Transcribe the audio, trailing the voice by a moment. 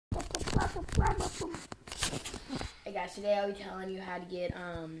Hey guys, today I'll be telling you how to get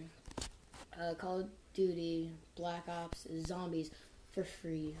Call of Duty Black Ops Zombies for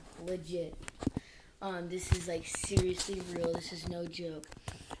free, legit. This is like seriously real. This is no joke.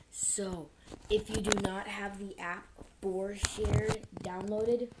 So, if you do not have the app for shared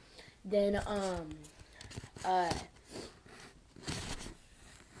downloaded, then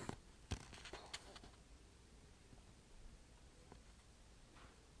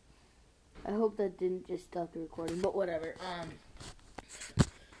I hope that didn't just stop the recording, but whatever.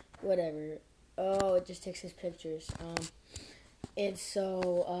 Whatever. Oh, it just takes his pictures. And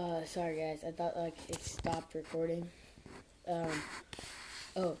so, sorry guys, I thought like it stopped recording.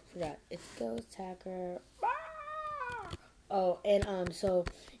 Oh, forgot. It's Ghost Hacker. Oh, and so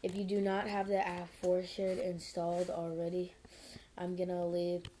if you do not have the app for shared installed already, I'm gonna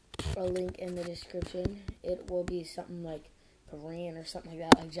leave a link in the description. It will be something like Korean or something like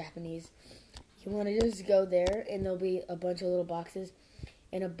that, like Japanese. You want to just go there, and there'll be a bunch of little boxes.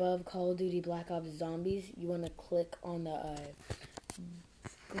 And above Call of Duty Black Ops Zombies, you want to click on the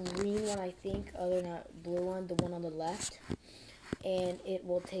green one, I think, other than that blue one, the one on the left. And it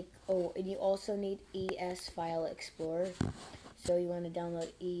will take, oh, and you also need ES File Explorer. So you want to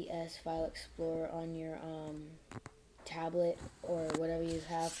download ES File Explorer on your tablet or whatever you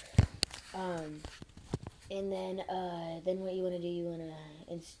have. And then what you want to do, you want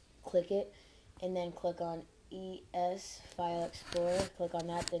to click it, and then click on ES File Explorer. Click on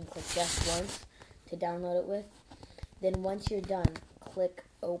that, then click just once to download it with. Then once you're done, click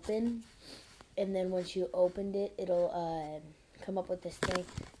open, and then once you opened it, it'll come up with this thing.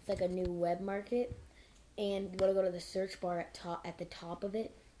 It's like a new web market, and you want to go to the search bar at the top of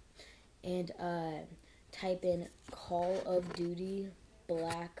it, and type in Call of Duty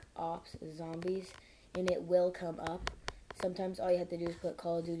Black Ops Zombies, and it will come up. Sometimes all you have to do is put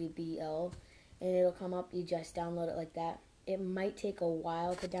Call of Duty BL, and it'll come up. You just download it like that. It might take a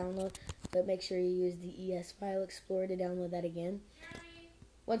while to download, but make sure you use the ES File Explorer to download that again.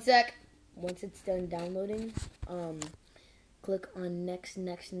 One sec. Once it's done downloading, click on next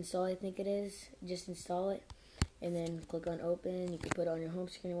install, I think it is. Just install it, and then click on open. You can put it on your home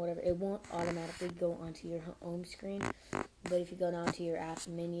screen or whatever. It won't automatically go onto your home screen, but if you go down to your app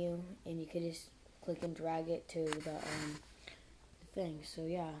menu, and you could just click and drag it to the thing. So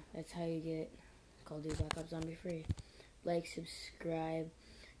yeah, that's how you get Call of Duty Black Ops Zombie free. Like, subscribe,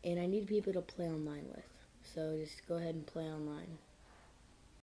 and I need people to play online with. So just go ahead and play online.